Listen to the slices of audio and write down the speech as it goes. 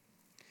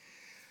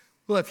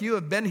Well, if you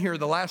have been here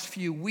the last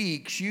few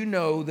weeks, you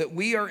know that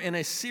we are in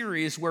a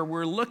series where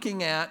we're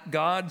looking at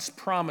God's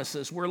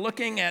promises. We're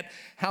looking at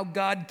how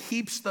God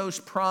keeps those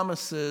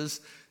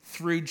promises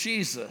through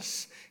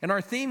Jesus. And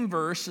our theme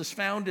verse is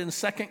found in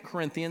 2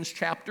 Corinthians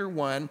chapter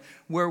 1,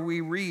 where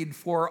we read,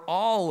 "For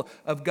all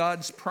of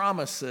God's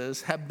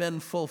promises have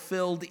been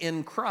fulfilled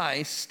in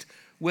Christ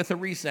with a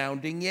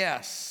resounding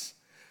yes."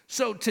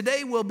 So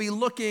today we'll be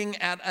looking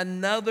at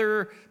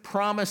another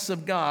promise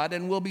of God,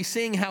 and we'll be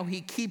seeing how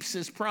he keeps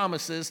his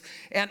promises.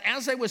 And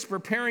as I was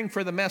preparing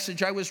for the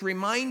message, I was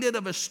reminded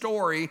of a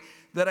story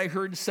that I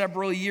heard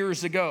several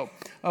years ago.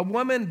 A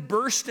woman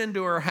burst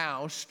into her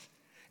house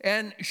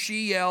and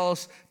she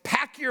yells,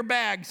 "Pack your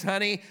bags,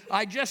 honey.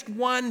 I just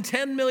won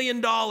 $10 million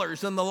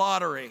in the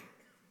lottery."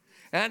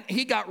 And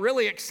he got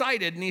really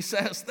excited and he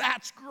says,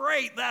 "That's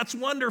great, that's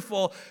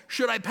wonderful.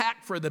 Should I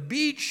pack for the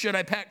beach? Should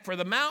I pack for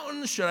the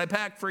mountains? Should I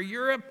pack for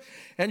Europe?"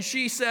 And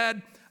she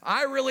said,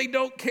 "I really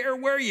don't care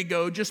where you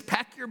go. Just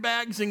pack your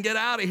bags and get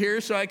out of here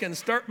so I can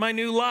start my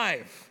new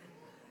life."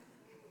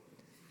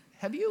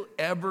 Have you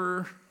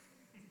ever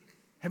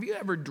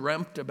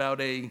dreamt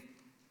about a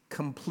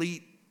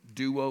complete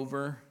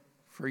do-over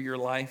for your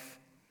life?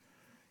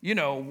 You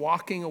know,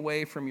 walking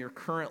away from your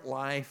current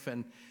life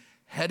and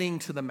heading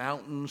to the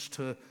mountains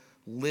to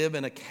live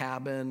in a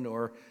cabin,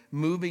 or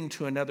moving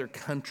to another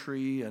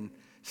country and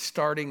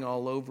starting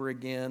all over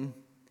again.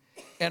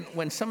 And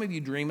when some of you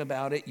dream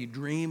about it, you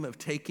dream of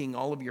taking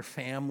all of your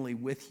family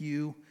with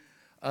you.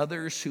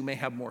 Others who may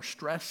have more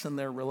stress in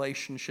their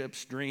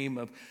relationships dream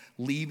of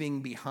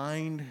leaving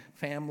behind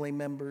family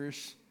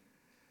members.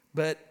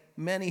 But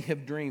many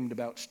have dreamed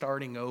about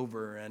starting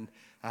over and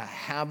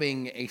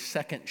having a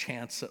second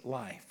chance at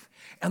life.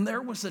 And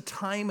there was a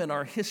time in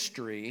our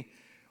history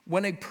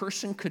when a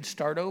person could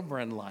start over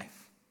in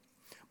life.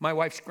 My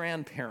wife's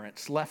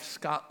grandparents left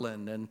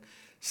Scotland and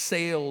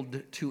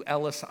sailed to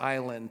Ellis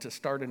Island to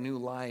start a new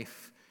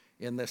life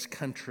in this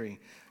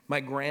country. My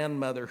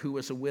grandmother, who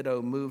was a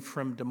widow, moved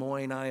from Des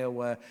Moines,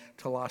 Iowa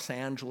to Los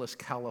Angeles,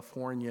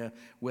 California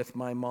with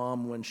my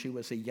mom when she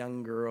was a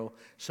young girl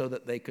so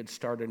that they could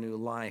start a new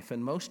life.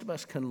 And most of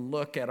us can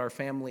look at our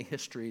family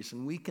histories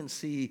and we can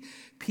see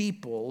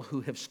people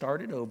who have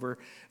started over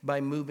by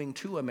moving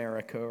to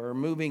America or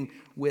moving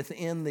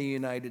within the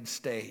United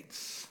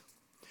States.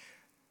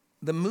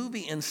 The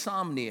movie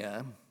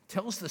Insomnia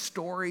tells the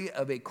story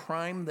of a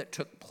crime that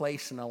took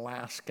place in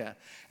Alaska.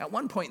 At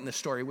one point in the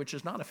story, which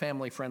is not a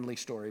family-friendly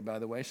story, by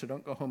the way, so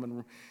don't go home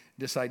and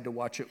decide to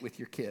watch it with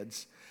your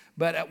kids.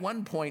 But at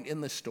one point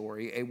in the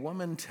story, a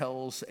woman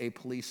tells a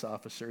police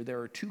officer there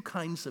are two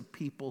kinds of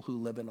people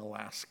who live in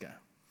Alaska: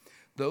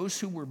 those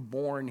who were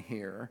born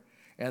here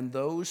and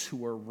those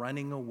who are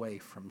running away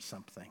from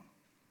something.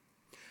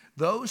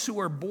 Those who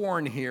are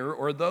born here,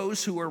 or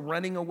those who are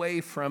running away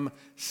from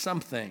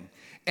something.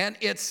 And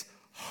it's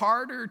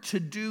harder to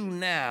do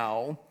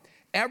now.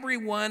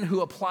 Everyone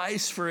who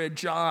applies for a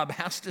job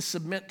has to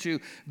submit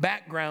to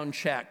background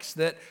checks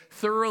that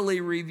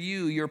thoroughly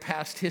review your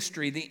past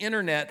history. The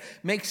internet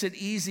makes it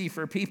easy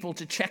for people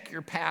to check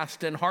your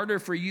past and harder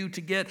for you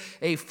to get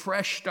a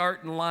fresh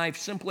start in life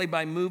simply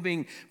by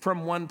moving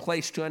from one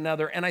place to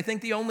another. And I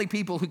think the only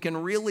people who can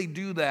really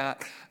do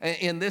that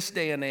in this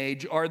day and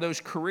age are those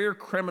career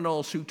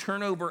criminals who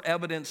turn over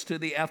evidence to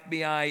the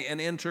FBI and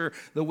enter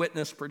the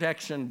witness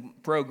protection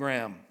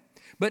program.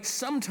 But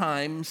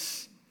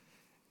sometimes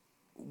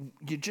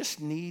you just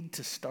need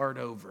to start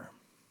over.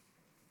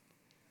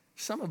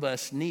 Some of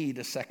us need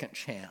a second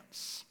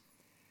chance.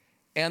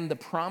 And the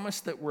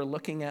promise that we're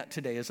looking at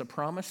today is a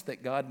promise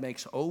that God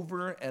makes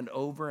over and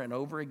over and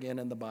over again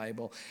in the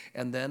Bible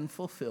and then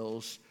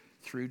fulfills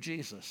through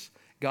Jesus.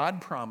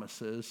 God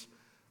promises,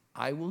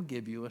 "I will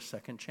give you a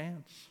second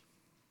chance.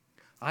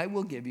 I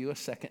will give you a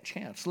second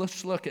chance."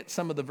 Let's look at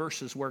some of the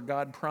verses where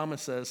God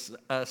promises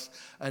us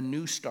a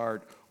new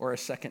start or a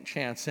second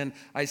chance. In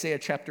Isaiah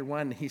chapter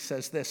 1, he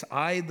says this,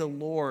 "I, the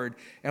Lord,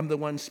 am the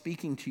one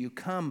speaking to you.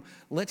 Come,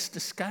 let's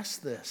discuss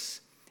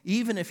this.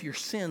 Even if your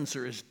sins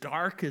are as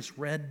dark as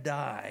red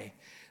dye,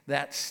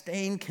 that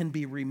stain can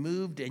be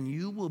removed and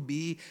you will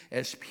be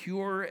as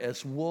pure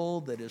as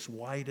wool that is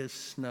white as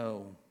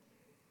snow."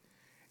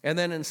 And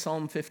then in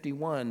Psalm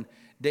 51,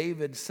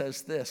 David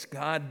says this,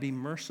 "God, be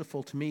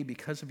merciful to me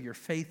because of your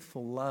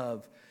faithful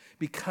love.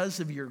 Because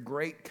of your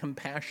great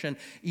compassion,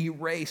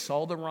 erase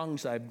all the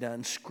wrongs I've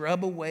done.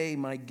 Scrub away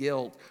my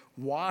guilt.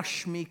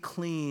 Wash me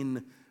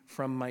clean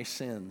from my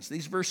sins."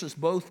 These verses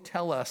both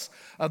tell us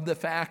of the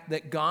fact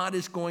that God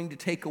is going to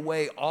take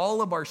away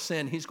all of our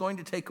sin. He's going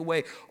to take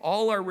away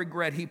all our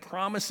regret. He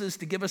promises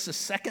to give us a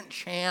second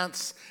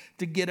chance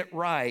to get it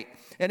right.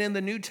 And in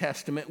the New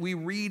Testament, we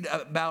read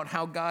about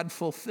how God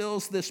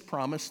fulfills this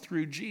promise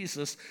through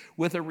Jesus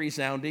with a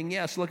resounding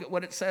yes. Look at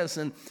what it says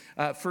in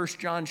 1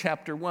 John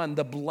chapter 1.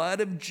 "The blood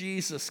of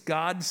Jesus,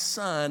 God's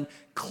Son,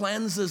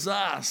 cleanses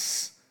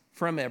us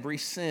from every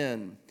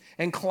sin."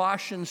 And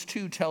Colossians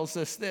 2 tells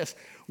us this: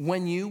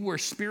 when you were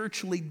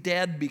spiritually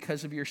dead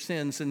because of your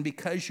sins and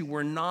because you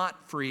were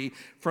not free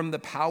from the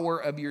power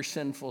of your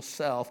sinful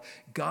self,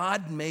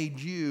 God made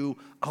you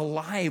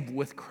alive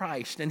with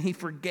Christ, and he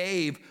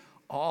forgave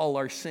all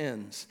our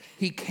sins.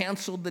 He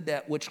canceled the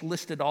debt which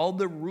listed all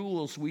the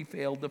rules we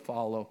failed to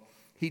follow.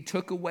 He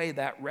took away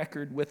that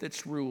record with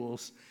its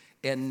rules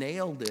and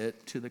nailed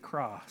it to the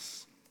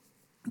cross.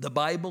 The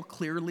Bible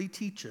clearly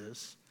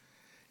teaches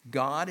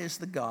God is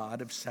the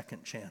God of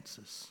second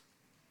chances.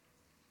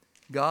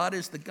 God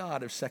is the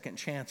God of second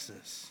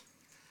chances.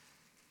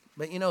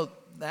 But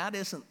that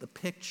isn't the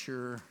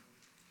picture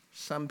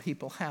some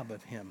people have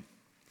of him.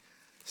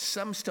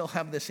 Some still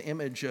have this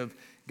image of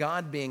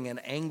God being an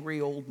angry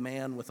old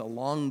man with a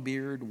long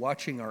beard,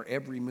 watching our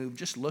every move,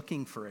 just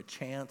looking for a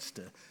chance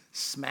to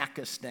smack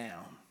us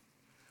down.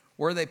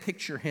 Or they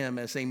picture him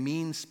as a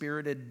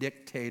mean-spirited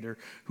dictator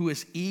who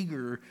is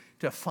eager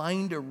to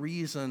find a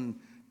reason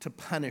to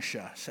punish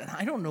us. And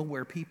I don't know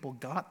where people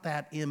got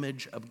that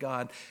image of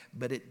God,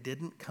 but it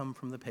didn't come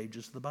from the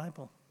pages of the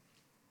Bible.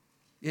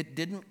 It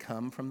didn't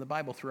come from the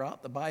Bible.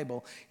 Throughout the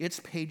Bible, its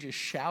pages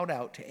shout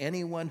out to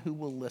anyone who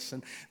will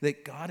listen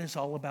that God is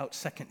all about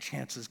second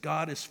chances.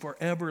 God is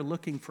forever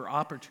looking for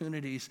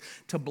opportunities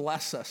to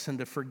bless us and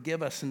to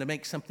forgive us and to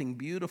make something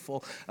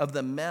beautiful of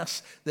the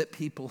mess that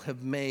people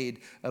have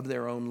made of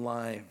their own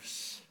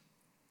lives,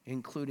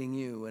 including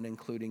you and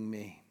including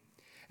me.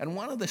 And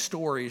one of the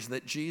stories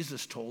that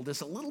Jesus told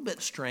is a little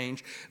bit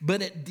strange,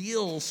 but it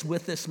deals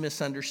with this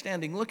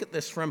misunderstanding. Look at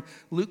this from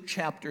Luke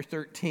chapter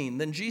 13.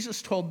 Then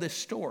Jesus told this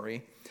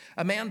story.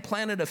 A man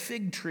planted a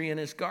fig tree in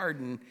his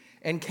garden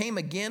and came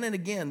again and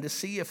again to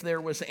see if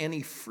there was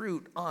any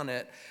fruit on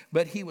it,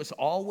 but he was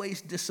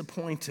always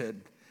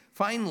disappointed.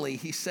 Finally,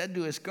 he said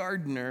to his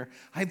gardener,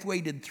 I've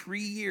waited 3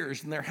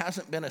 years and there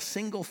hasn't been a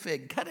single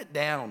fig. Cut it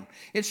down.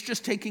 It's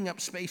just taking up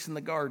space in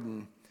the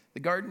garden. The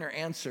gardener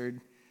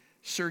answered,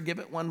 Sir, give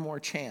it one more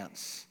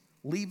chance.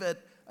 Leave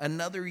it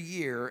another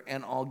year,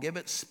 and I'll give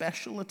it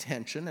special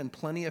attention and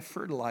plenty of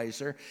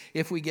fertilizer.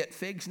 If we get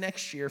figs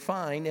next year,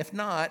 fine. If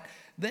not,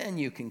 then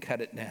you can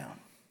cut it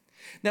down.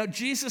 Now,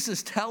 Jesus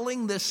is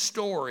telling this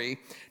story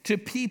to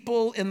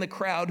people in the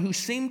crowd who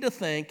seem to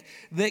think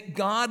that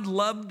God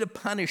loved to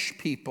punish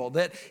people,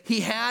 that he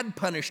had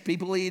punished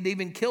people, he had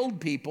even killed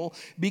people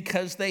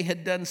because they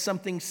had done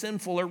something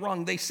sinful or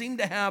wrong. They seem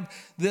to have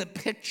the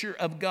picture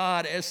of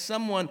God as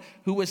someone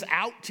who was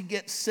out to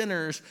get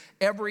sinners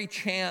every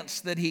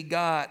chance that he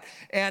got.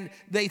 And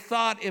they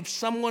thought if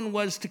someone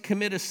was to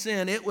commit a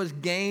sin, it was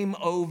game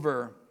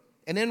over.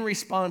 And in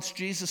response,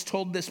 Jesus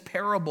told this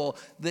parable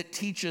that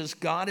teaches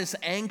God is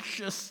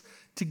anxious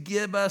to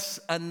give us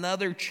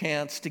another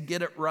chance to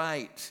get it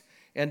right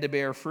and to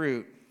bear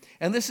fruit.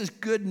 And this is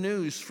good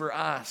news for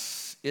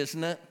us,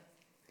 isn't it?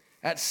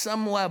 At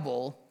some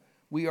level,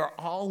 we are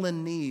all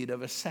in need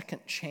of a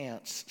second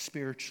chance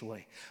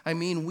spiritually. I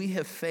mean, we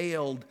have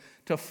failed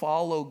to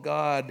follow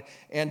God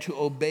and to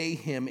obey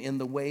him in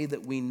the way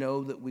that we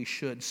know that we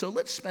should. So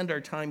let's spend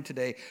our time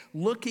today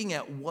looking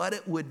at what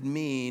it would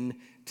mean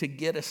to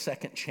get a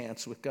second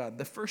chance with God.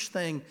 The first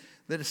thing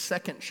that a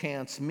second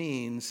chance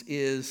means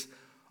is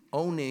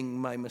owning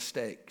my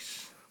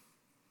mistakes.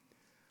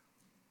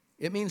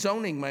 It means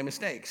owning my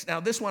mistakes. Now,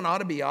 this one ought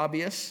to be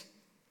obvious.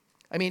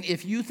 I mean,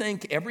 if you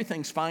think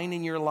everything's fine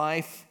in your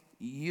life,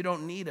 you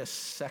don't need a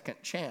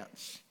second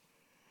chance.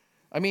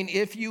 I mean,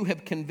 if you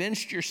have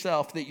convinced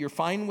yourself that you're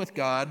fine with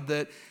God,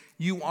 that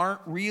you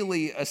aren't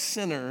really a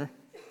sinner,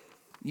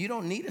 you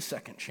don't need a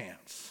second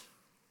chance.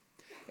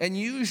 And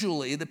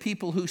usually the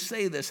people who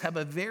say this have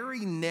a very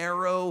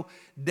narrow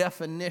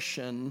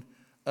definition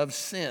of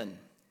sin.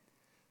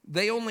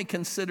 They only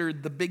consider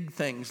the big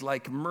things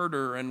like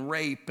murder and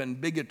rape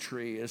and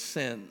bigotry as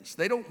sins.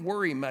 They don't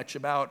worry much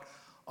about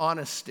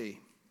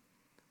honesty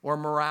or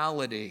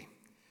morality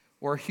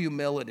or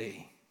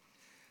humility.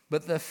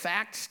 But the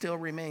fact still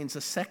remains,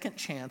 a second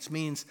chance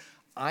means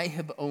I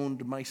have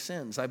owned my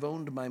sins. I've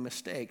owned my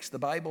mistakes. The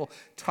Bible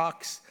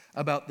talks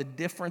about the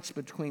difference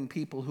between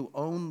people who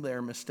own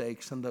their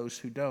mistakes and those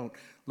who don't.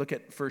 Look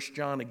at 1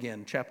 John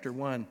again, chapter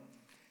 1.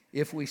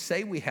 If we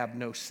say we have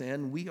no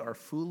sin, we are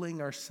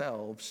fooling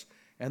ourselves,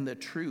 and the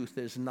truth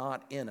is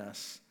not in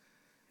us.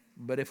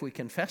 But if we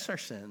confess our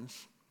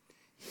sins,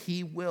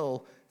 he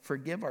will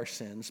forgive our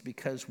sins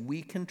because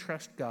we can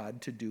trust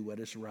God to do what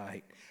is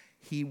right.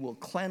 He will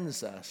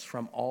cleanse us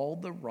from all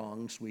the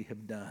wrongs we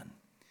have done.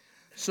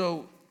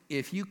 So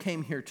if you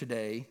came here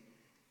today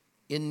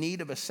in need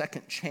of a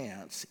second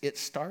chance, it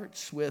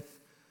starts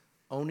with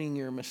owning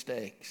your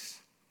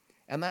mistakes.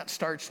 And that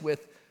starts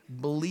with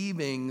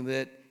believing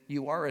that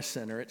you are a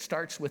sinner. It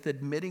starts with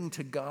admitting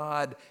to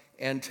God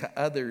and to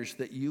others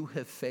that you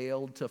have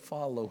failed to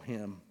follow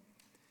him.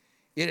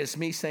 It is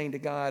me saying to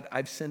God,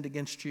 I've sinned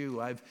against you.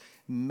 I've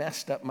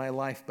messed up my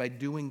life by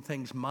doing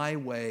things my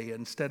way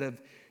instead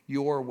of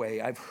your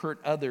way. I've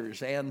hurt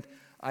others and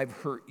I've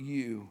hurt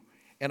you.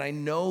 And I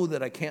know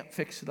that I can't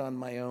fix it on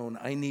my own.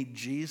 I need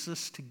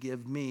Jesus to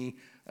give me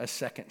a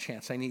second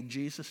chance. I need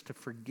Jesus to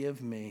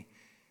forgive me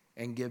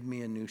and give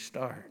me a new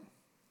start.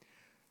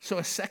 So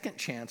a second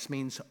chance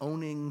means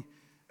owning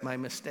my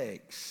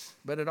mistakes,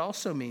 but it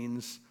also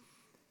means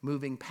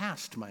moving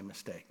past my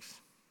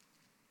mistakes.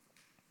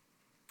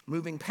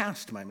 Moving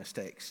past my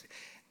mistakes.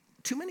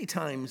 Too many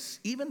times,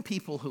 even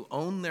people who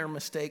own their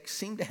mistakes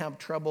seem to have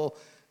trouble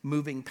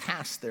moving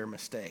past their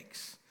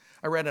mistakes.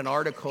 I read an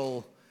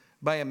article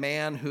by a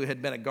man who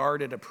had been a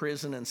guard at a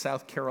prison in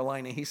South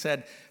Carolina. He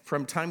said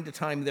from time to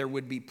time there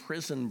would be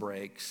prison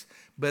breaks,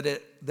 but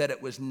that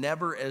it was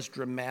never as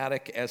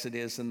dramatic as it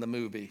is in the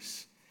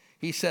movies.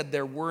 He said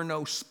there were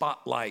no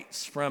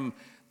spotlights from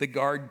the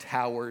guard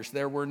towers.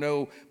 There were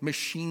no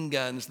machine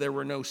guns. There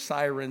were no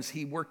sirens.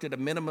 He worked at a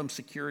minimum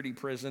security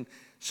prison,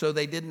 so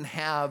they didn't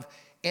have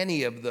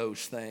any of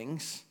those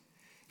things.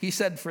 He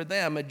said for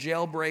them, a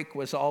jailbreak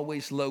was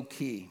always low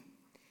key.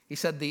 He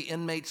said the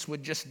inmates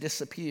would just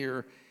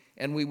disappear,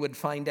 and we would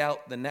find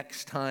out the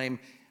next time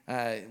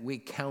we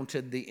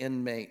counted the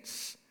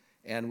inmates,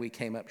 and we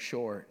came up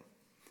short.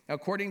 Now,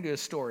 according to his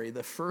story,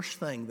 the first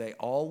thing they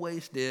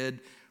always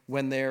did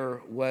when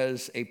there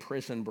was a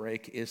prison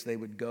break is they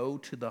would go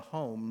to the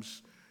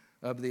homes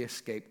of the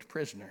escaped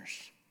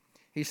prisoners.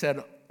 He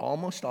said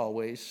almost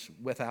always,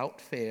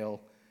 without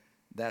fail,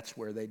 that's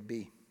where they'd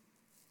be.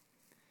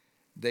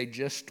 They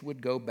just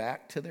would go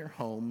back to their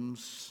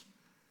homes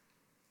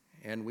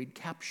and we'd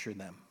capture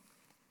them.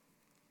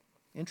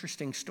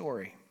 Interesting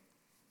story,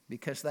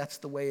 because that's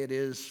the way it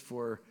is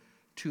for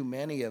too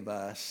many of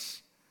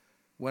us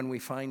when we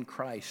find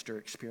Christ or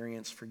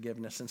experience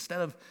forgiveness.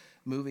 Instead of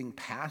moving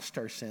past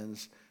our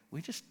sins,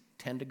 we just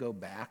tend to go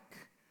back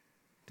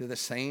to the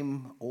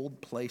same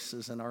old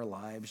places in our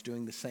lives,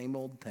 doing the same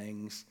old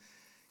things,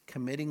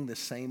 committing the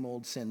same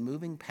old sin.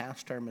 Moving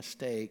past our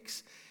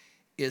mistakes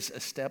is a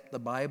step the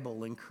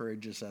Bible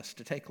encourages us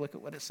to take. Look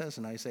at what it says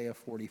in Isaiah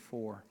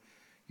 44.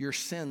 Your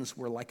sins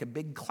were like a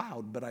big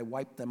cloud, but I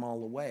wiped them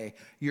all away.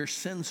 Your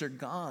sins are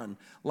gone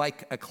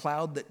like a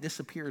cloud that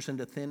disappears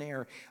into thin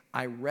air.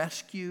 I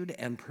rescued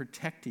and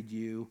protected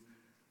you,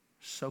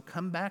 so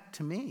come back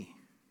to me.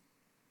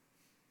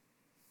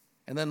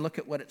 And then look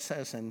at what it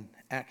says in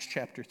Acts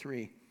chapter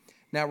 3.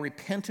 Now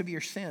repent of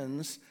your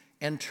sins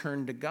and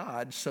turn to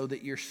God so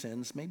that your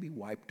sins may be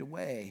wiped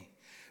away.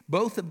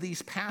 Both of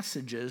these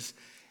passages,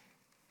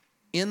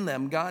 in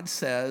them, God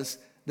says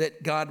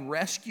that God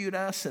rescued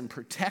us and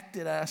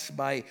protected us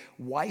by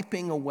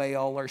wiping away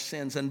all our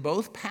sins. And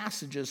both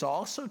passages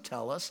also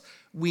tell us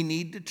we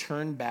need to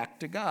turn back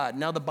to God.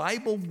 Now, the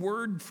Bible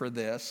word for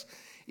this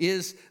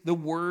is the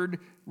word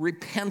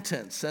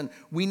repentance. And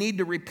we need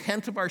to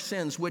repent of our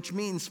sins, which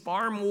means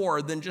far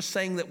more than just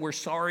saying that we're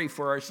sorry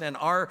for our sin.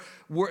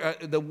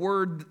 The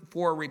word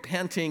for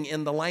repenting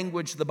in the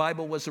language the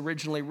Bible was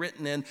originally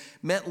written in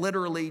meant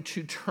literally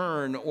to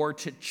turn or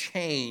to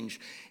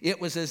change. It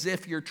was as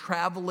if you're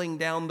traveling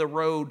down the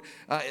road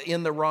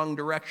in the wrong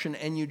direction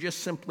and you just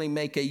simply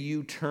make a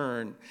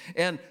U-turn.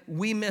 And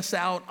we miss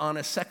out on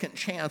a second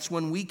chance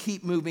when we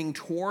keep moving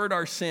toward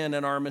our sin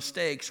and our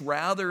mistakes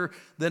rather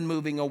than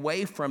moving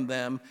away from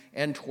them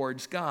and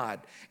towards God.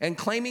 And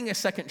claiming a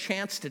second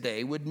chance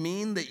today would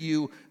mean that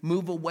you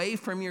move away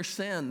from your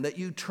sin, that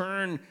you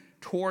turn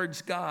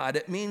towards God.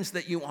 It means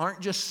that you aren't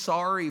just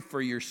sorry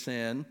for your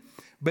sin,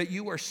 but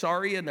you are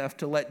sorry enough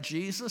to let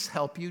Jesus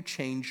help you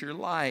change your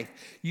life.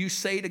 You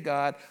say to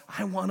God,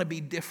 I want to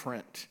be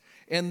different.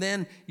 And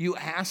then you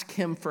ask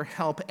him for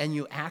help and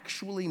you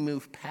actually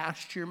move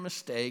past your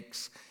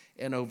mistakes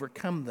and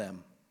overcome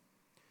them.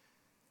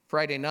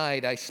 Friday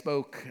night, I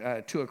spoke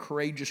to a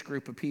courageous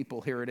group of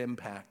people here at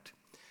Impact.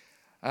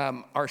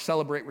 Our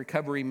Celebrate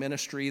Recovery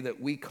ministry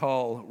that we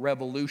call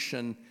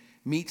Revolution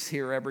meets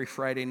here every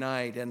Friday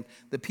night, and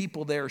the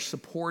people there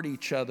support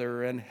each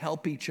other and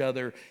help each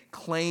other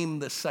claim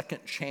the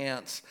second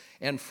chance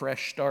and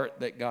fresh start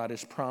that God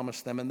has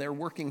promised them. And they're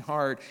working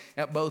hard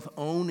at both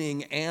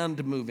owning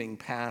and moving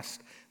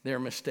past their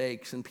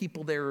mistakes. And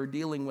people there are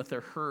dealing with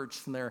their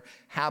hurts and their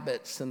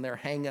habits and their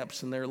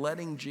hang-ups, and they're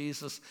letting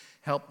Jesus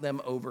help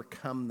them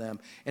overcome them.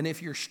 And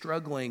if you're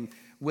struggling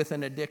with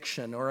an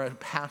addiction or a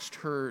past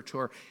hurt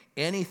or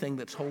anything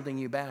that's holding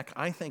you back,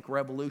 I think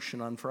Revolution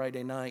on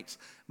Friday nights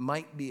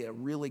might be a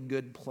really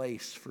good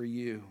place for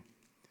you.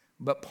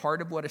 But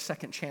part of what a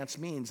second chance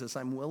means is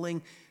I'm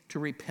willing to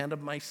repent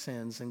of my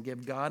sins and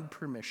give God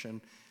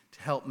permission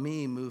to help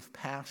me move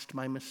past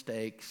my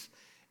mistakes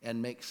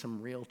and make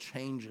some real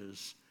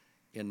changes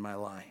in my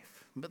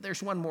life. But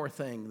there's one more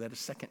thing that a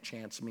second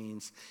chance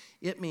means.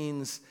 It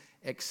means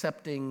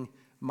accepting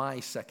my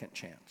second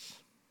chance.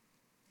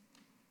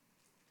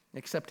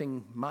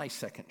 Accepting my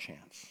second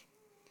chance.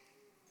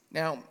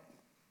 Now,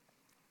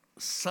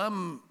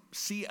 some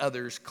see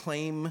others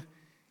claim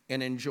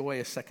and enjoy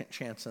a second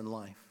chance in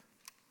life.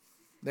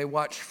 They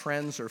watch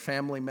friends or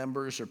family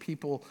members or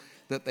people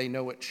that they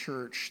know at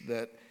church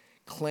that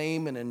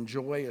claim and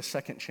enjoy a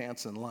second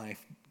chance in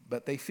life,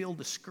 but they feel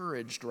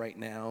discouraged right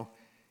now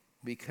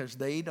because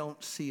they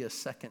don't see a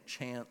second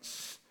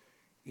chance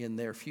in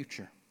their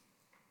future.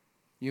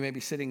 You may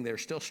be sitting there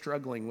still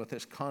struggling with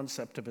this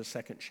concept of a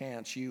second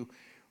chance. You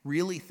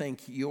really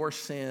think your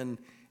sin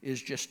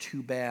is just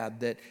too bad,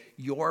 that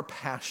your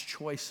past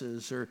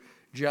choices are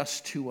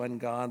just too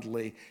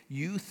ungodly.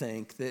 You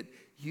think that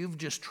you've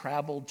just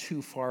traveled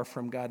too far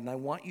from God. And I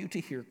want you to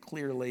hear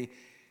clearly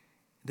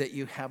that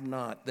you have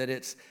not,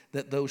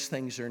 that those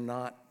things are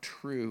not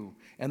true.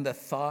 And the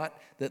thought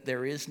that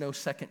there is no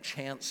second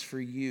chance for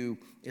you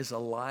is a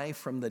lie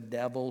from the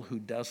devil, who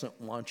doesn't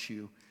want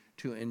you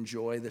to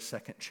enjoy the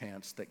second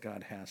chance that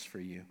God has for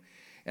you.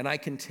 And I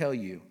can tell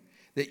you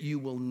that you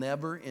will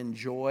never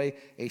enjoy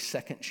a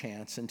second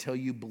chance until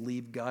you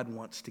believe God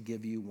wants to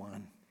give you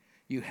one.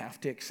 You have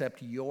to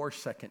accept your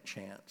second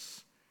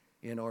chance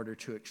in order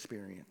to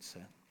experience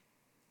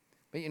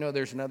it. But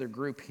there's another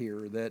group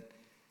here that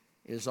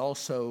is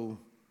also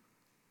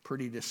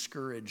pretty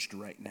discouraged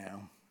right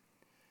now.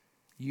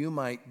 You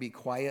might be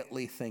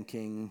quietly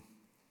thinking,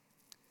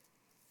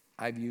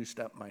 I've used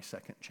up my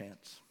second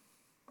chance.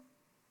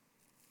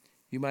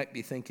 You might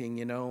be thinking,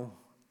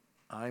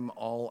 I'm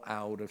all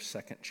out of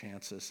second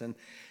chances. And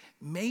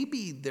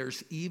maybe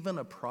there's even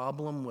a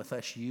problem with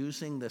us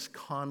using this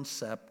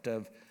concept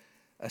of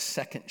a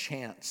second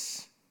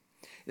chance.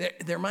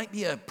 There might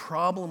be a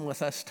problem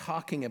with us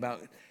talking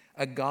about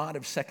a God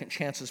of second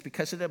chances,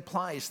 because it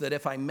implies that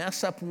if I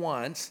mess up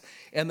once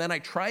and then I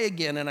try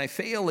again and I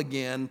fail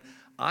again,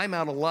 I'm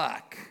out of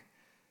luck.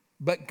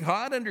 But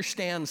God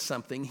understands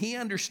something. He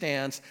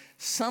understands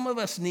some of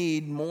us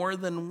need more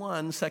than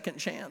one second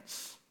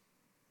chance.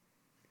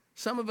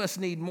 Some of us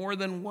need more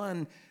than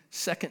one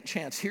second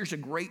chance. Here's a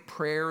great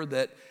prayer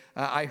that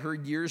I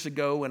heard years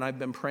ago, and I've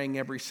been praying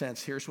ever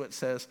since. Here's what it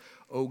says: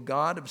 "O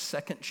God of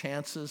second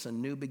chances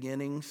and new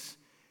beginnings,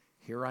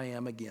 here I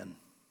am again.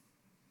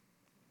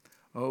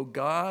 O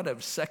God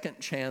of second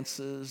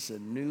chances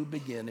and new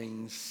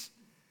beginnings,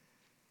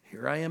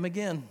 here I am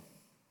again."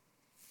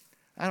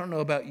 I don't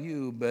know about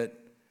you,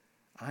 but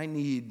I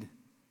need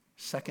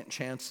second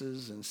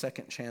chances and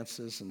second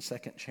chances and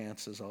second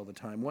chances all the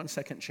time. One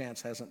second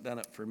chance hasn't done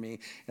it for me,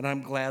 and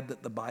I'm glad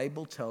that the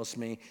Bible tells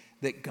me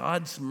that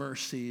God's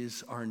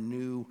mercies are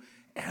new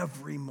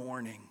every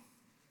morning.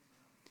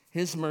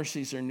 His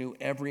mercies are new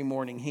every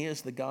morning. He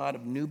is the God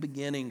of new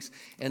beginnings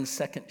and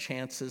second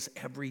chances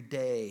every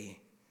day.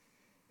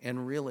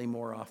 And really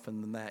more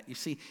often than that. You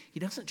see, he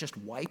doesn't just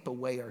wipe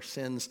away our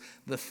sins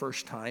the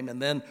first time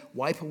and then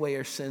wipe away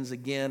our sins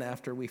again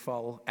after we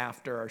fall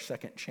after our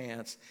second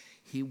chance.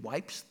 He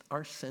wipes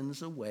our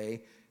sins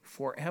away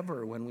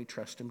forever when we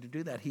trust him to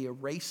do that. He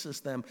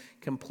erases them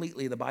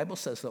completely. The Bible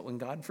says that when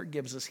God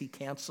forgives us, he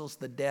cancels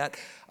the debt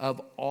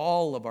of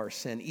all of our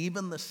sin,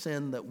 even the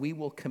sin that we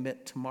will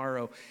commit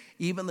tomorrow,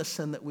 even the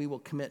sin that we will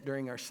commit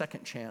during our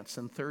second chance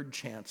and third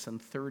chance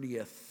and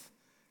 30th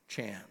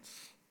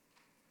chance.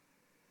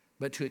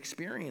 But to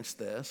experience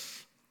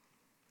this,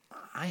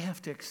 I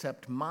have to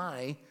accept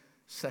my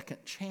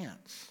second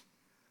chance.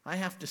 I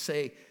have to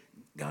say,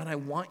 God, I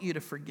want you to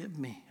forgive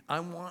me.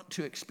 I want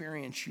to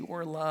experience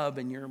your love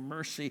and your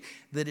mercy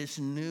that is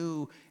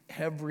new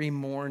every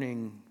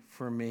morning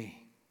for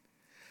me.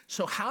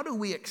 So how do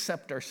we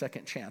accept our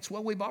second chance?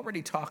 Well, we've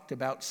already talked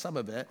about some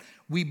of it.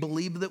 We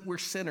believe that we're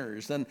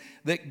sinners and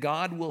that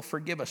God will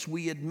forgive us.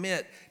 We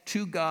admit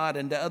to God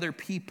and to other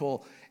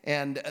people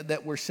and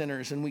that we're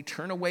sinners, and we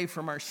turn away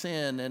from our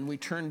sin and we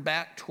turn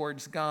back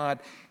towards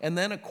God. And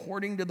then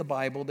according to the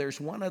Bible,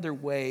 there's one other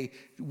way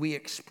we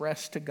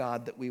express to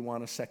God that we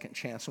want a second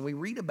chance. And we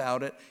read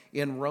about it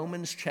in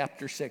Romans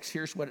chapter 6.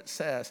 Here's what it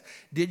says: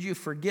 "Did you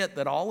forget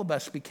that all of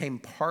us became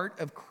part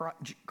of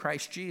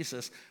Christ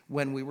Jesus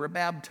when we were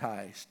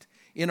baptized?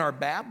 In our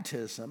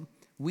baptism,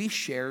 we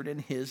shared in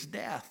his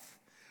death.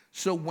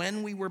 So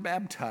when we were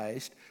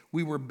baptized,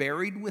 we were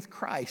buried with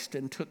Christ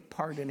and took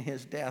part in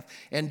his death.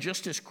 And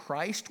just as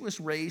Christ was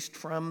raised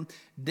from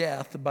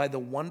death by the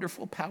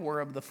wonderful power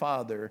of the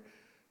Father,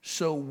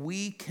 so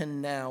we can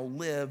now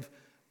live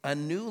a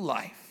new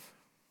life."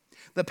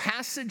 The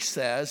passage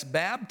says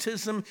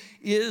baptism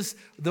is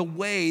the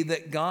way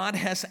that God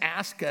has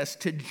asked us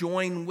to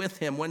join with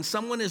him. When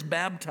someone is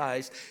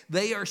baptized,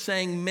 they are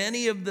saying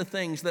many of the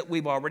things that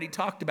we've already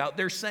talked about.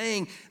 They're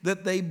saying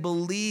that they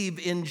believe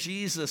in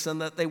Jesus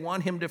and that they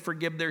want him to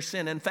forgive their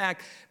sin. In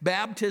fact,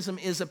 baptism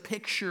is a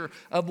picture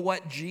of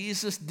what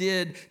Jesus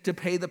did to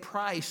pay the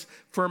price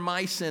for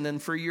my sin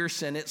and for your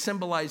sin. It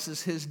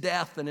symbolizes his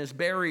death and his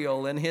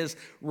burial and his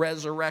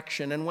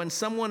resurrection. And when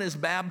someone is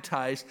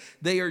baptized,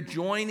 they are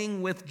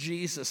joining with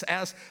Jesus.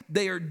 As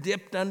they are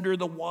dipped under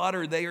the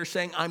water, they are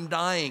saying, I'm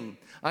dying.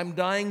 I'm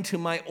dying to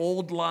my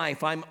old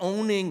life. I'm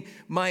owning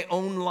my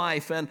own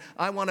life, and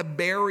I want to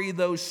bury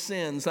those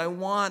sins. I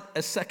want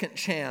a second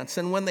chance.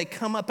 And when they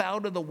come up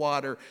out of the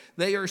water,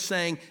 they are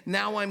saying,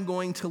 now I'm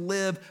going to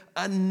live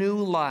a new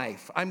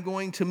life. I'm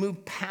going to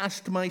move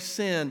past my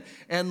sin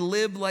and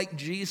live like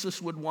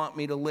Jesus would want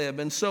me to live.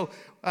 And so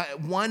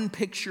one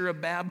picture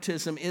of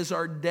baptism is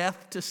our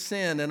death to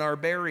sin and our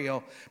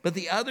burial. But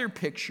the other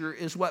picture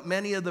is what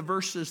many of the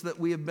verses that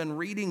we have been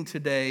reading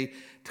today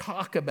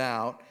talk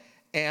about.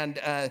 And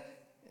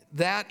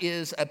that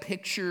is a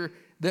picture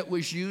that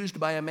was used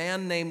by a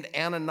man named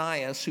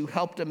Ananias, who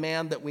helped a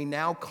man that we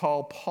now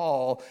call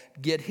Paul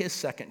get his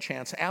second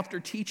chance. After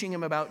teaching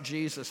him about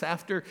Jesus,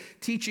 after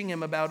teaching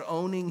him about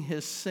owning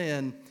his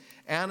sin,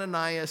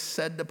 Ananias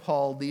said to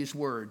Paul these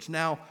words,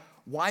 "Now,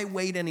 why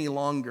wait any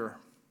longer?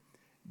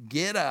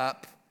 Get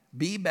up,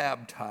 be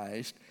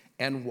baptized,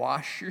 and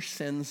wash your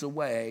sins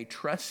away,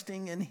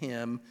 trusting in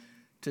him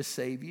to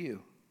save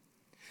you."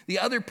 The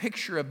other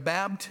picture of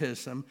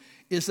baptism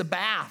is a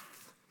bath.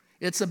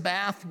 It's a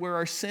bath where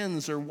our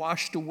sins are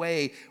washed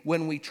away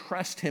when we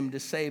trust him to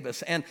save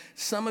us. And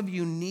some of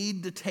you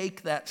need to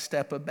take that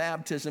step of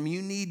baptism.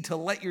 You need to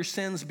let your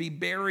sins be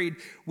buried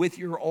with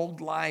your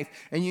old life,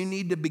 and you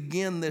need to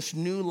begin this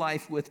new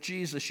life with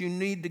Jesus. You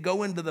need to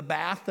go into the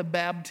bath of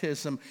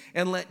baptism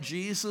and let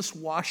Jesus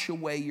wash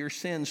away your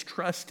sins,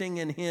 trusting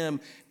in him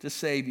to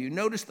save you.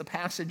 Notice the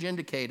passage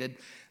indicated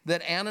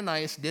that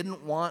Ananias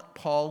didn't want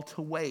Paul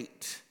to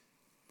wait.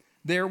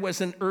 There was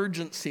an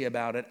urgency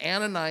about it.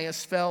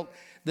 Ananias felt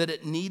that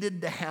it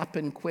needed to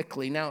happen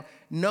quickly. Now,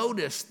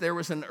 notice there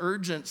is an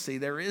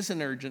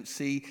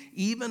urgency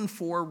even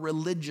for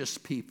religious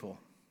people.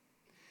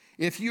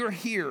 If you're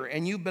here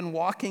and you've been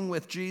walking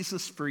with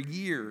Jesus for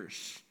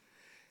years,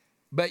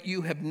 but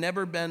you have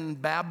never been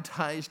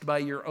baptized by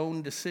your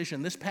own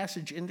decision, this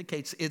passage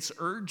indicates it's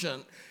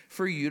urgent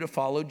for you to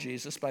follow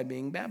Jesus by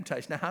being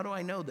baptized. Now, how do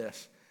I know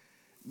this?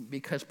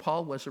 Because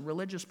Paul was a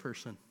religious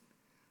person.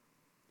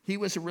 He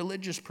was a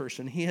religious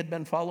person. He had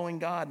been following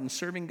God and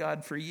serving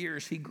God for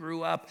years. He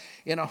grew up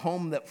in a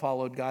home that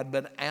followed God.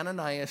 But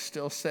Ananias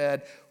still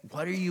said,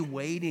 "What are you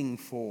waiting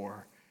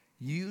for?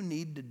 You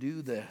need to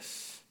do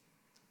this."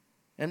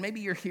 And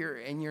maybe you're here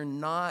and you're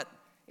not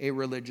a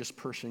religious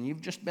person. You've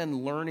just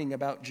been learning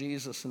about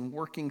Jesus and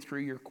working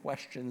through your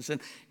questions.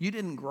 And you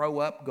didn't grow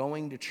up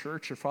going to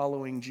church or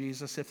following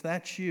Jesus. If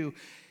that's you,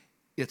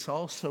 it's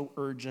also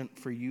urgent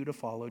for you to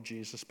follow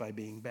Jesus by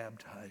being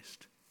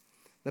baptized.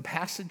 The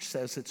passage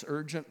says it's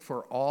urgent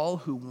for all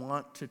who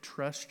want to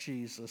trust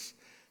Jesus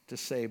to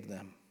save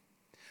them.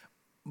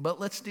 But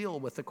let's deal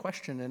with the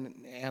question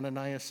in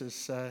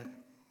Ananias'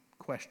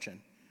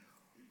 question.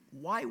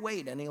 Why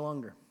wait any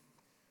longer?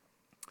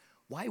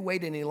 Why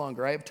wait any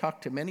longer? I have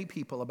talked to many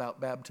people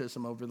about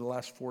baptism over the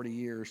last 40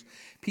 years,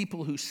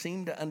 people who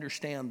seem to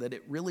understand that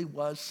it really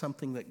was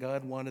something that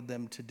God wanted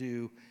them to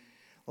do.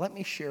 Let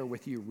me share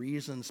with you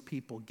reasons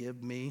people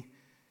give me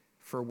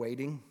for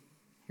waiting.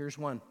 Here's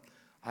one.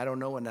 I don't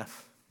know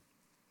enough.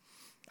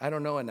 I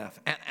don't know enough.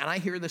 And I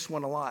hear this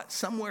one a lot.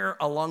 Somewhere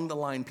along the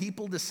line,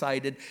 people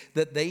decided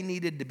that they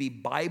needed to be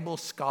Bible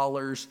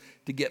scholars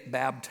to get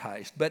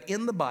baptized. But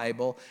in the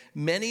Bible,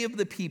 many of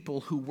the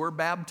people who were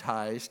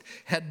baptized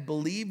had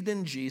believed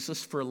in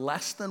Jesus for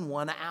less than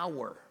 1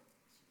 hour.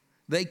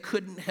 They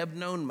couldn't have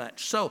known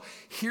much. So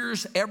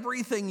here's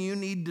everything you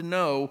need to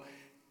know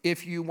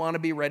if you want to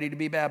be ready to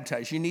be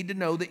baptized. You need to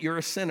know that you're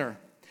a sinner.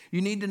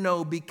 You need to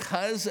know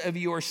because of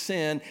your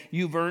sin,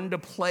 you've earned a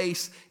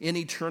place in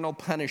eternal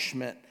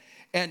punishment.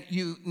 And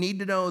you need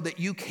to know that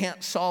you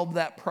can't solve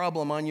that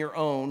problem on your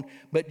own,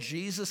 but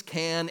Jesus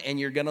can, and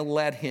you're going to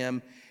let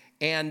him,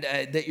 and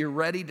that you're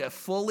ready to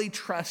fully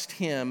trust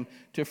him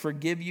to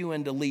forgive you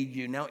and to lead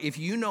you. Now, if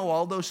you know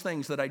all those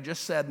things that I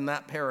just said in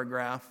that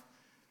paragraph,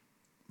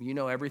 you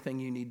know everything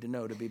you need to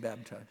know to be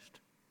baptized.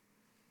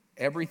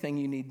 Everything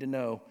you need to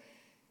know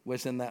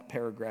was in that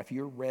paragraph.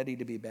 You're ready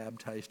to be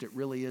baptized. It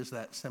really is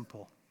that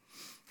simple.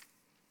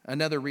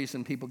 Another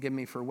reason people give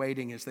me for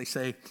waiting is they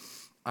say,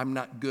 I'm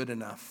not good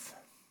enough.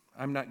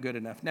 I'm not good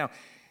enough. Now,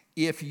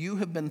 if you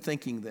have been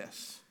thinking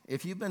this,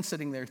 if you've been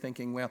sitting there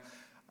thinking, well,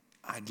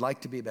 I'd like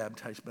to be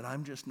baptized, but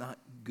I'm just not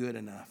good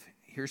enough.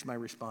 Here's my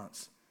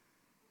response.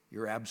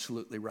 You're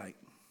absolutely right.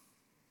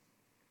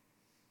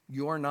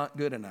 You're not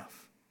good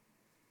enough.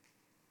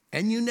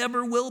 And you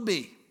never will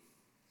be.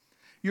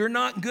 You're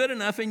not good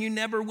enough and you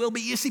never will be.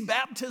 You see,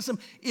 baptism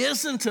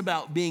isn't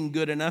about being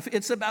good enough.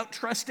 It's about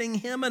trusting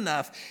him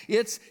enough.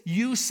 It's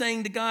you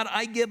saying to God,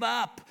 I give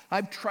up.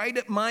 I've tried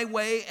it my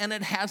way and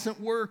it hasn't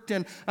worked.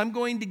 And I'm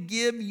going to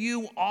give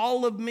you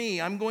all of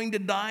me. I'm going to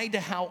die to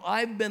how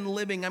I've been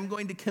living. I'm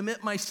going to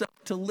commit myself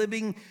to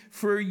living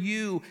for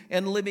you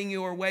and living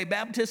your way.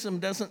 Baptism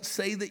doesn't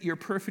say that you're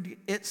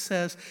perfect. It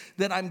says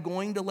that I'm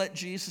going to let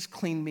Jesus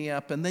clean me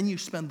up. And then you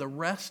spend the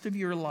rest of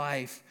your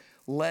life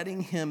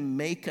letting him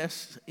make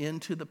us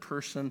into the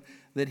person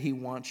that he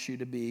wants you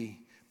to be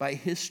by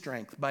his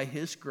strength, by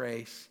his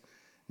grace,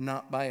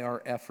 not by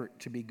our effort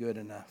to be good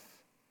enough.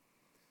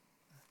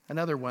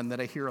 Another one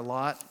that I hear a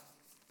lot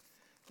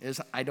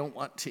is I don't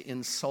want to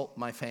insult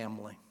my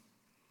family.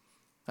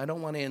 I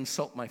don't want to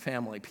insult my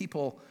family.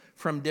 People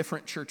from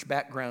different church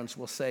backgrounds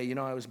will say,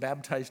 I was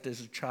baptized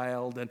as a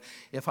child, and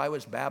if I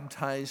was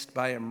baptized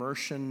by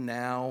immersion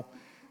now,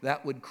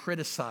 that would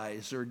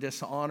criticize or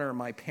dishonor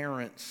my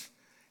parents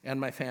and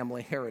my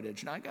family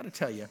heritage. Now, I got to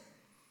tell you,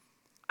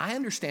 I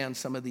understand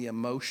some of the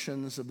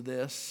emotions of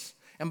this.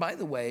 And by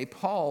the way,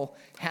 Paul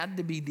had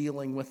to be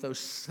dealing with those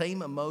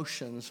same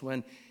emotions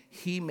when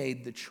he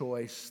made the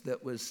choice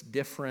that was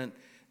different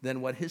than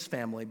what his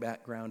family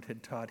background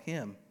had taught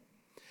him.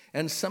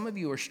 And some of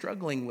you are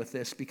struggling with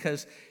this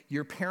because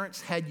your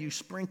parents had you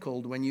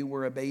sprinkled when you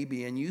were a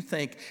baby, and you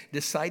think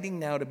deciding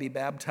now to be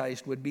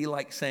baptized would be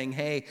like saying,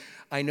 hey,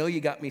 I know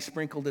you got me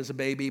sprinkled as a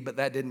baby, but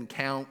that didn't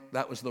count.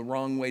 That was the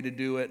wrong way to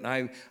do it, and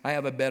I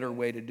have a better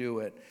way to do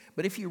it.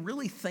 But if you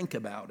really think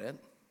about it,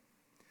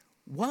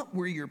 what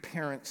were your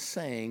parents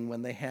saying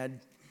when they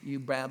had you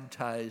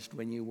baptized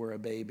when you were a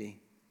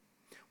baby?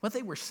 What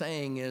they were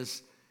saying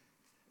is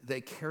they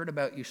cared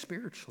about you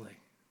spiritually.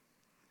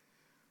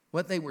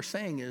 What they were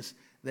saying is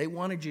they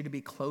wanted you to be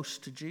close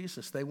to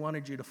Jesus. They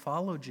wanted you to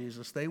follow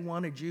Jesus. They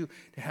wanted you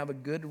to have a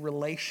good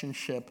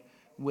relationship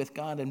with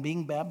God. And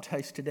being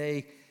baptized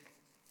today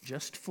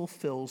just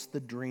fulfills the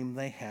dream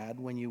they had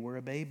when you were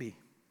a baby.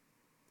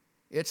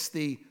 It's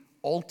the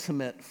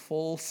ultimate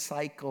full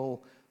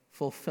cycle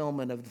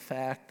fulfillment of the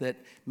fact that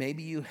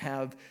maybe you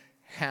have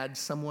had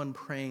someone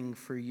praying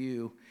for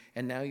you,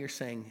 and now you're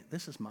saying,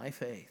 this is my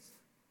faith.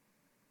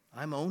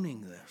 I'm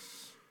owning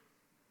this.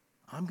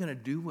 I'm going to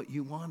do what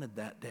you wanted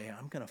that day.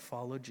 I'm going to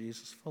follow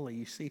Jesus fully.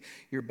 You see,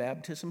 your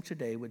baptism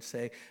today would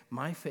say,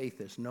 my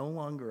faith is no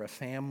longer a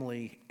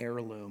family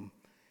heirloom.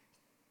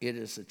 It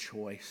is a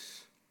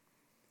choice.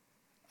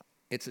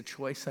 It's a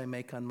choice I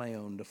make on my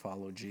own to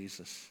follow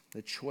Jesus.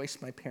 The choice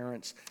my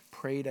parents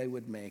prayed I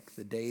would make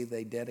the day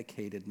they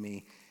dedicated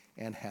me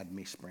and had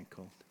me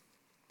sprinkled.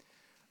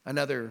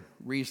 Another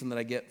reason that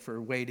I get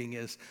for waiting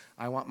is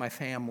I want my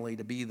family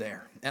to be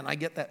there. And I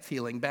get that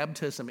feeling.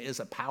 Baptism is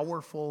a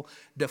powerful,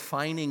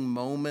 defining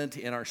moment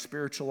in our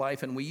spiritual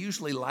life, and we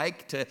usually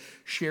like to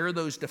share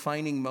those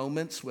defining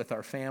moments with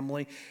our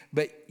family.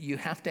 But you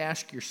have to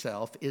ask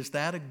yourself, is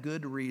that a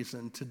good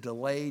reason to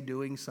delay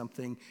doing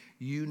something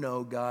you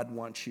know God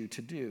wants you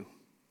to do?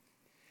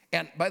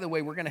 And by the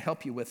way, we're going to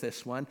help you with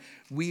this one.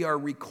 We are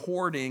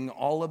recording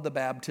all of the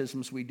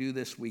baptisms we do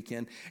this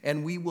weekend,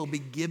 and we will be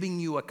giving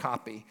you a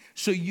copy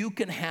so you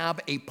can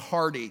have a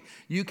party.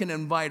 You can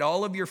invite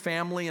all of your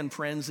family and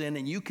friends in,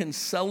 and you can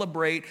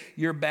celebrate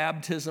your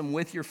baptism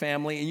with your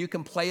family, and you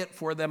can play it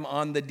for them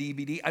on the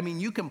DVD. I mean,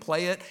 you can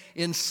play it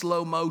in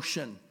slow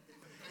motion.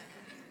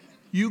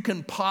 You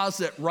can pause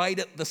it right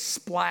at the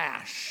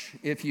splash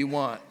if you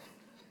want.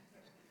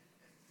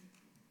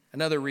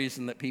 Another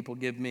reason that people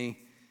give me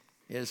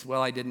is,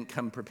 well, I didn't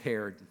come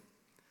prepared.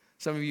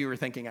 Some of you are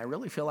thinking, I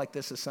really feel like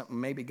this is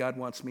something maybe God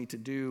wants me to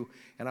do,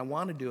 and I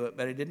want to do it,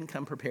 but I didn't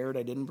come prepared.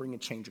 I didn't bring a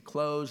change of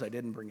clothes. I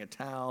didn't bring a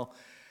towel.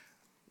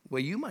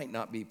 Well, you might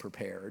not be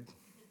prepared,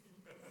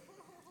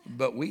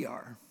 but we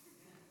are.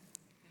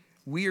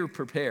 We are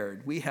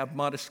prepared. We have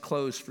modest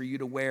clothes for you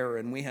to wear,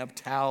 and we have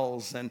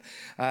towels, and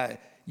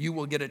you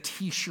will get a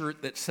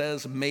t-shirt that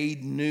says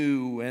made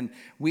new, and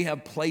we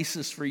have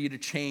places for you to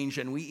change,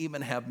 and we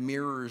even have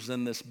mirrors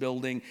in this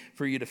building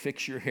for you to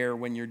fix your hair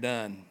when you're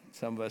done.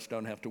 Some of us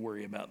don't have to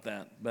worry about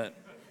that. But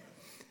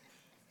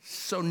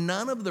so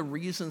none of the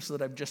reasons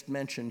that I've just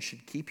mentioned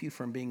should keep you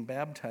from being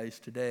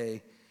baptized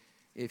today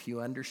if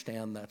you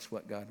understand that's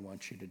what God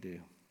wants you to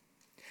do.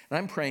 And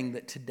I'm praying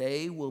that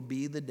today will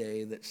be the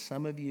day that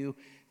some of you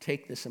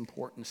take this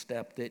important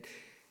step, that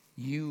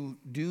you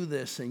do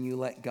this and you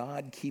let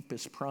God keep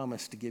his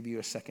promise to give you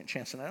a second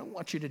chance. And I don't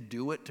want you to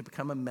do it to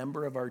become a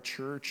member of our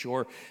church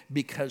or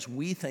because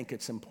we think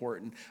it's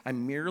important.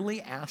 I'm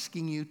merely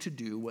asking you to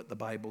do what the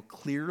Bible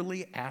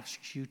clearly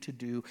asks you to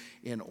do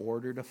in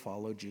order to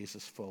follow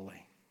Jesus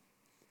fully.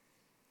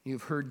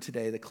 You've heard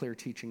today the clear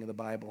teaching of the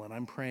Bible, and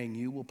I'm praying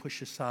you will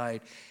push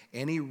aside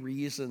any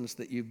reasons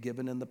that you've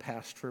given in the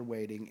past for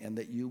waiting, and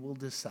that you will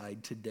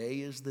decide today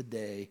is the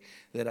day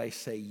that I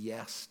say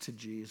yes to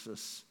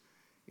Jesus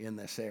in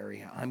this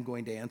area. I'm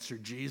going to answer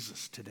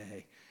Jesus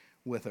today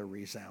with a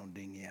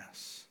resounding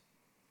yes.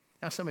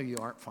 Now, some of you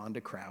aren't fond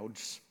of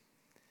crowds,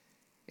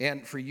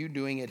 and for you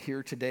doing it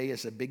here today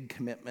is a big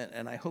commitment,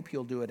 and I hope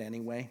you'll do it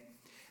anyway.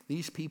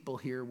 These people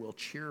here will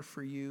cheer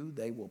for you.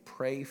 They will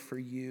pray for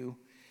you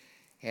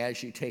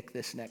as you take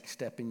this next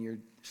step in your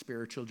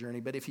spiritual journey.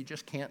 But if you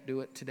just can't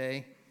do it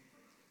today,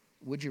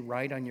 would you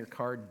write on your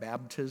card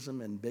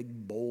baptism in big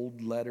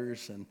bold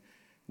letters, and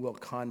we'll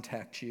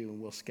contact you and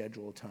we'll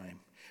schedule a time.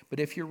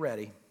 But if you're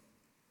ready,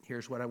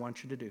 here's what I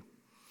want you to do.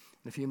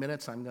 In a few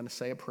minutes, I'm going to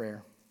say a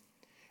prayer,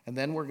 and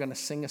then we're going to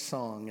sing a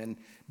song. And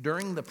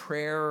during the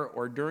prayer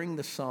or during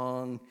the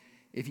song,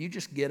 if you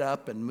just get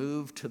up and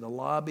move to the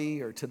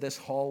lobby or to this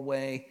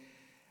hallway,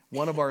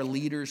 one of our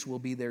leaders will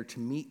be there to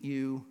meet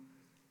you,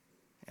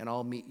 and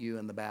I'll meet you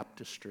in the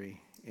baptistry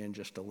in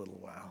just a little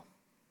while.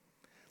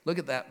 Look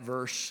at that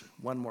verse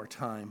one more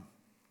time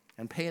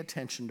and pay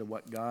attention to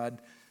what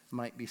God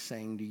might be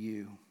saying to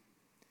you.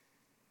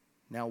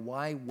 Now,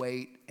 why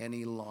wait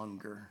any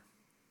longer?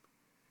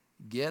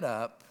 Get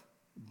up,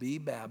 be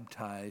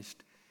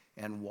baptized,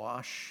 and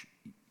wash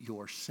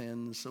your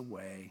sins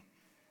away,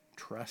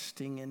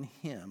 trusting in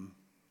him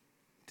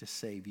to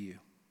save you.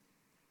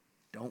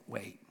 Don't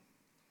wait.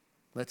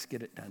 Let's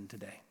get it done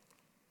today.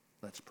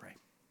 Let's pray.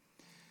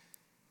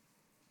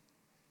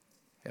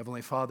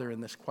 Heavenly Father,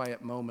 in this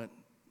quiet moment,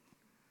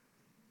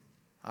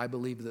 I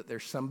believe that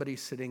there's somebody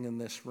sitting in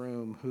this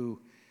room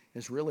who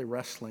is really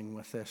wrestling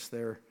with this.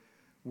 They're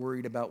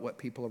worried about what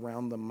people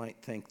around them might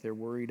think. They're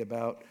worried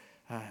about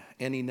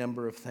any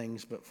number of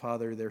things, but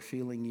Father, they're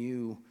feeling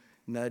you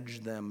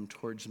nudge them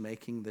towards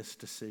making this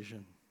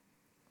decision.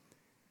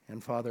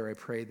 And Father, I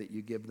pray that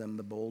you give them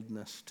the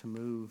boldness to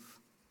move,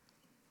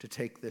 to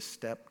take this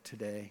step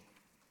today.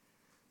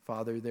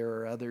 Father, there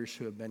are others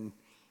who have been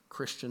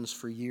Christians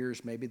for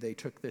years. Maybe they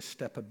took this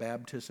step of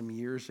baptism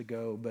years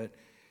ago, but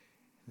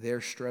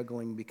they're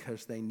struggling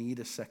because they need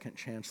a second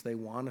chance. They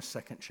want a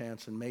second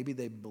chance, and maybe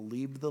they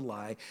believed the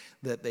lie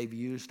that they've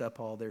used up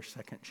all their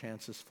second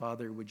chances.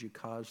 Father, would you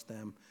cause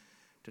them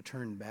to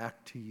turn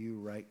back to you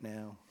right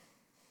now,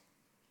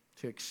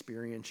 to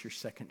experience your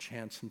second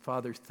chance? And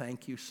Father,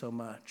 thank you so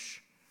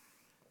much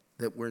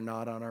that we're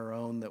not on our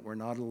own, that we're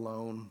not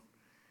alone.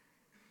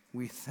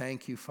 We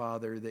thank you,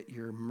 Father, that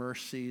your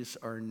mercies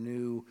are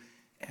new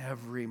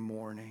every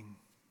morning.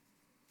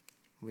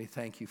 We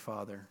thank you,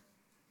 Father.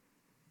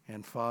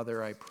 And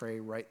Father, I pray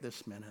right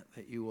this minute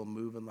that you will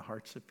move in the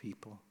hearts of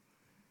people,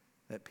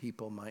 that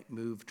people might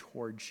move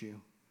towards you,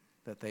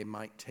 that they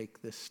might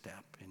take this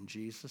step. In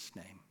Jesus'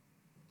 name,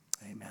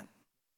 amen.